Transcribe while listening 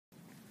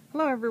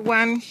Hello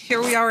everyone,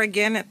 here we are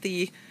again at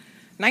the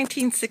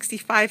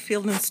 1965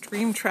 Field &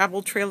 Stream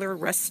travel trailer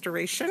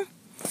restoration,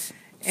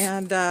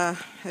 and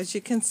as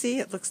you can see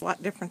it looks a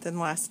lot different than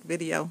last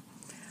video.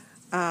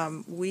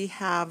 We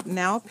have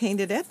now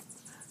painted it,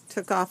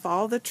 took off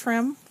all the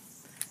trim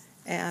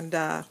and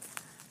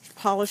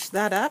polished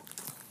that up,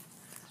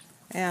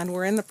 and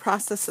we're in the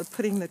process of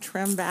putting the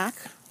trim back.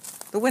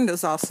 The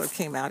windows also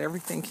came out,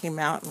 everything came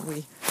out, and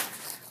we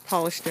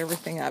polished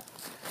everything up.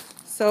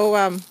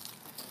 So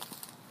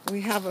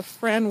we have a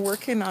friend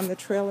working on the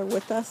trailer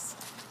with us.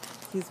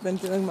 He's been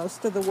doing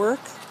most of the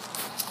work,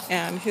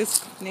 and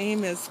his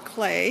name is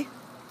Clay.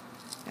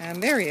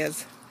 And there he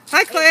is.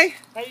 Hi, Clay.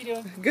 How you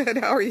doing? Good.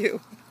 How are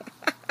you?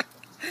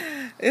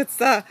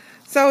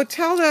 So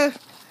tell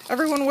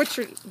everyone what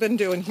you've been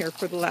doing here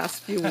for the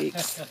last few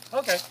weeks.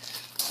 Okay.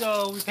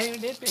 So we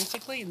painted it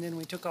basically, and then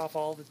we took off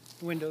all the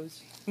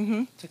windows.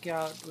 Mm-hmm. Took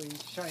out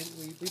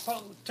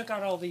took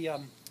out all the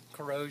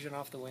corrosion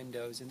off the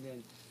windows, and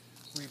then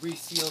we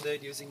resealed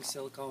it using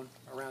silicone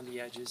around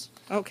the edges.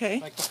 Okay.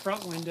 Like the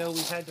front window, we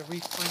had to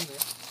reframe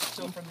it.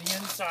 So from the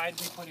inside,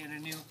 we put in a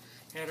new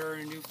header,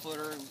 a new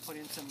footer, and put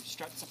in some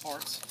strut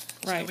supports,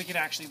 so that we could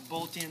actually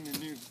bolt in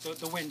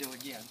the window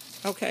again.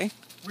 Okay.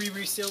 We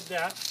resealed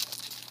that.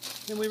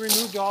 Then we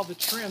removed all the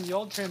trim, the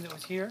old trim that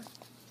was here,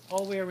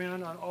 all the way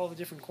around on all the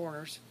different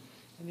corners.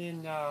 And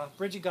then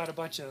Bridget got a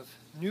bunch of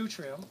new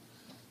trim.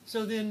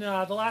 So then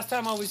the last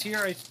time I was here,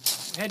 I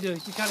had to,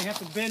 you kind of have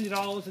to bend it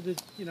all to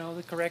the,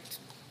 the correct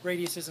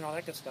radiuses and all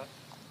that good stuff.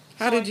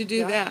 How did you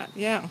do that?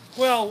 Yeah.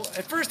 Well,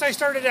 at first I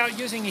started out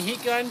using a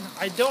heat gun.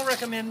 I don't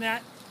recommend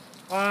that.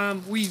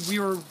 We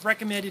were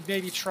recommended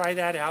maybe try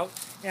that out,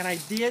 and I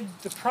did.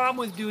 The problem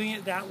with doing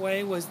it that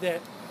way was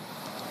that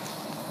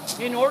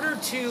in order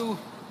to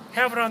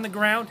have it on the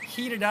ground,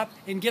 heat it up,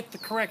 and get the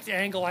correct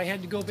angle, I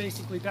had to go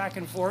basically back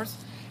and forth,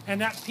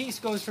 and that piece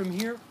goes from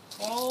here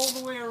all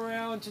the way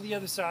around to the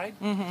other side.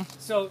 Mm-hmm.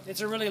 So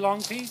it's a really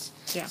long piece.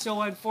 Yeah. So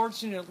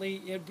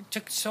unfortunately, it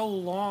took so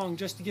long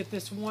just to get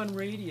this one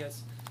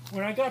radius.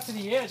 When I got to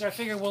the edge, I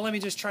figured, well, let me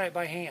just try it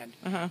by hand.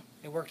 Uh-huh.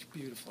 It worked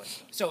beautifully.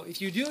 So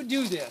if you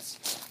do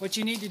this, what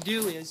you need to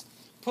do is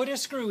put a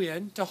screw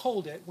in to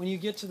hold it when you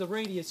get to the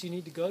radius you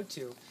need to go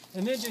to.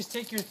 And then just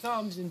take your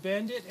thumbs and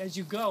bend it as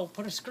you go,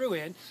 put a screw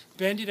in,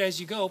 bend it as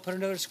you go, put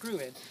another screw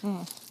in.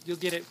 You'll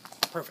get it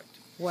perfect.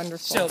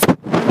 Wonderful. So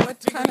what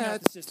kind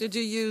of, did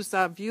you use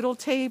butyl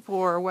tape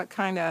or what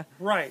kind of,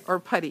 right, or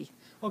putty?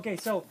 Okay,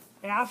 so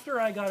after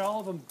I got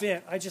all of them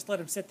bent, I just let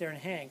them sit there and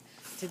hang.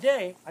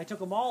 Today, I took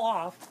them all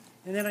off,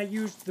 and then I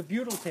used the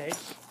butyl tape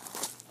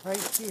right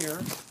here.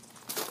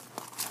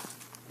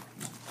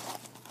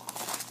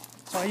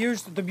 So I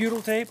used the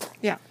butyl tape.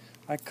 Yeah.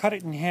 I cut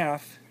it in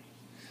half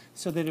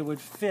so that it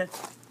would fit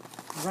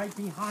right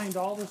behind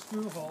all the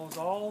screw holes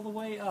all the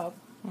way up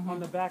on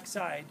the back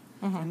side.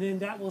 And then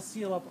that will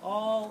seal up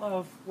all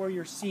of where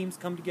your seams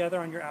come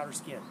together on your outer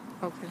skin.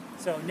 Okay.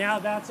 So now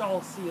that's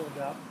all sealed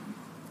up.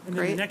 And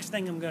then Great. the next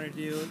thing I'm going to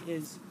do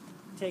is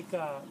take the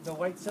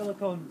white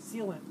silicone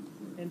sealant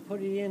and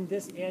put it in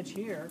this edge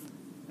here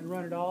and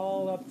run it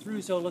all up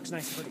through so it looks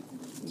nice and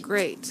pretty.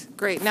 Great,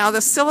 great. Now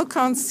the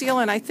silicone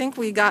sealant, I think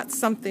we got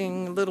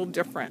something a little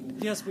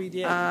different. Yes, we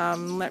did.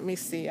 Let me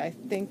see. I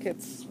think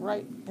it's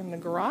right in the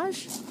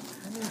garage.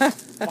 Let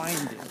me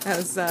find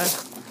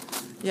it.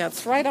 Yeah,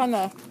 it's right on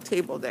the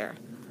table there.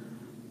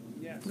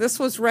 Yes. This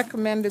was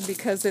recommended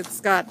because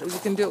you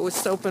can do it with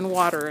soap and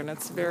water, and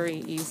it's very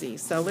easy.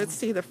 So let's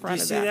see the front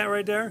You of see that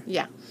right there?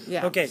 Yeah,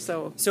 yeah. Okay,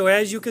 So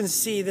as you can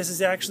see, this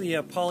is actually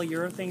a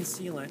polyurethane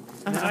sealant.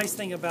 And the nice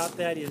thing about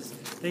that is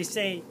they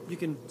say you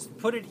can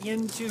put it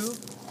into,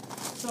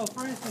 so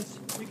for instance,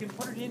 you can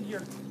put it into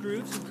your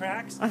grooves and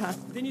cracks.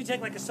 Then you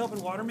take like a soap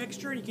and water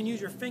mixture and you can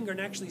use your finger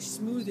and actually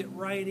smooth it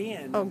right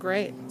in. oh,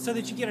 great. So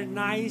that you get a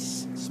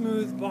nice,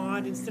 smooth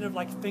bond instead of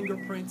like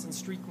fingerprints and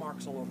streak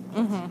marks all over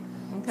the place.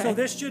 Okay. So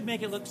this should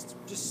make it look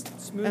just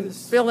smooth And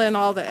as... fill in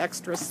all the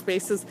extra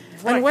spaces.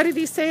 Right. And what did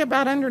he say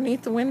about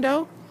underneath the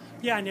window?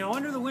 Yeah, now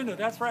under the window,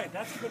 that's right.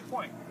 That's a good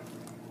point.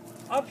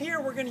 Up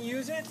here, we're going to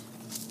use it,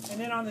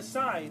 and then on the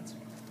sides.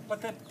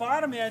 But the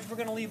bottom edge, we're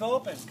going to leave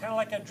open, kind of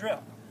like a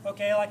drip.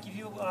 Okay, like if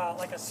you,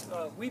 like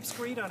a weep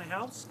screed on a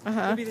house,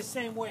 it'll be the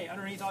same way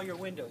underneath all your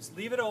windows.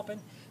 Leave it open,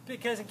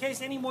 because in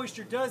case any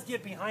moisture does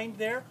get behind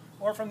there,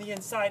 or from the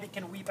inside, it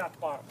can weep out the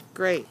bottom.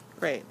 Great,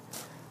 great.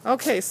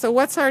 Okay, so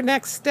what's our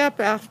next step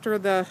after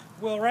the...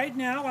 Well, right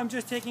now, I'm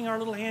just taking our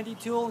little handy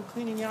tool and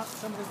cleaning out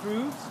some of the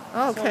grooves.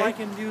 Okay. So I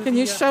can do Can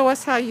you show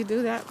us how you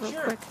do that real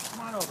quick? Come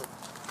on over.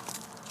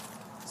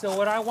 So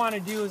what I want to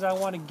do is I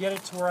want to get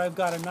it to where I've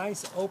got a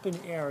nice open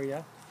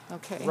area.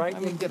 Okay, Right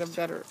let me in get a bet-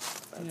 better...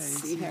 Yeah, Let's you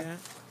see see here. that?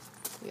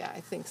 Yeah,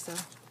 I think so.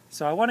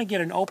 So I want to get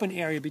an open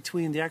area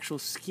between the actual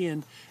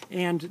skin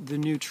and the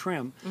new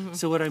trim.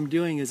 So what I'm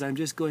doing is I'm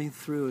just going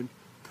through and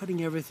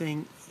putting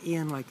everything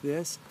in like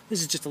this.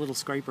 This is just a little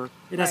scraper.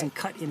 It doesn't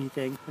cut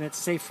anything, and it's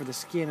safe for the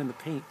skin and the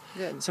paint.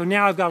 Good. So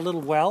now I've got a little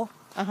well.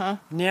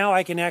 Now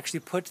I can actually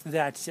put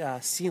that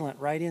sealant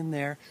right in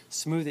there,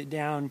 smooth it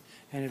down,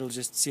 and it'll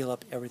just seal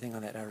up everything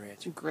on that outer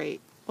edge. Great.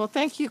 Well,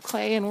 thank you,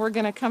 Clay, and we're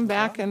going to come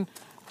back and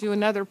do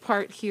another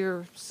part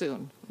here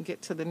soon.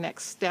 Get to the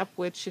next step,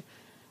 which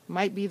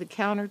might be the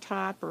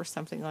countertop or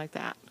something like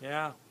that.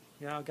 Yeah,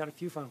 I've got a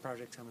few fun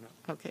projects coming up.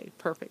 Okay,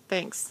 perfect.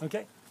 Thanks.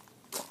 Okay.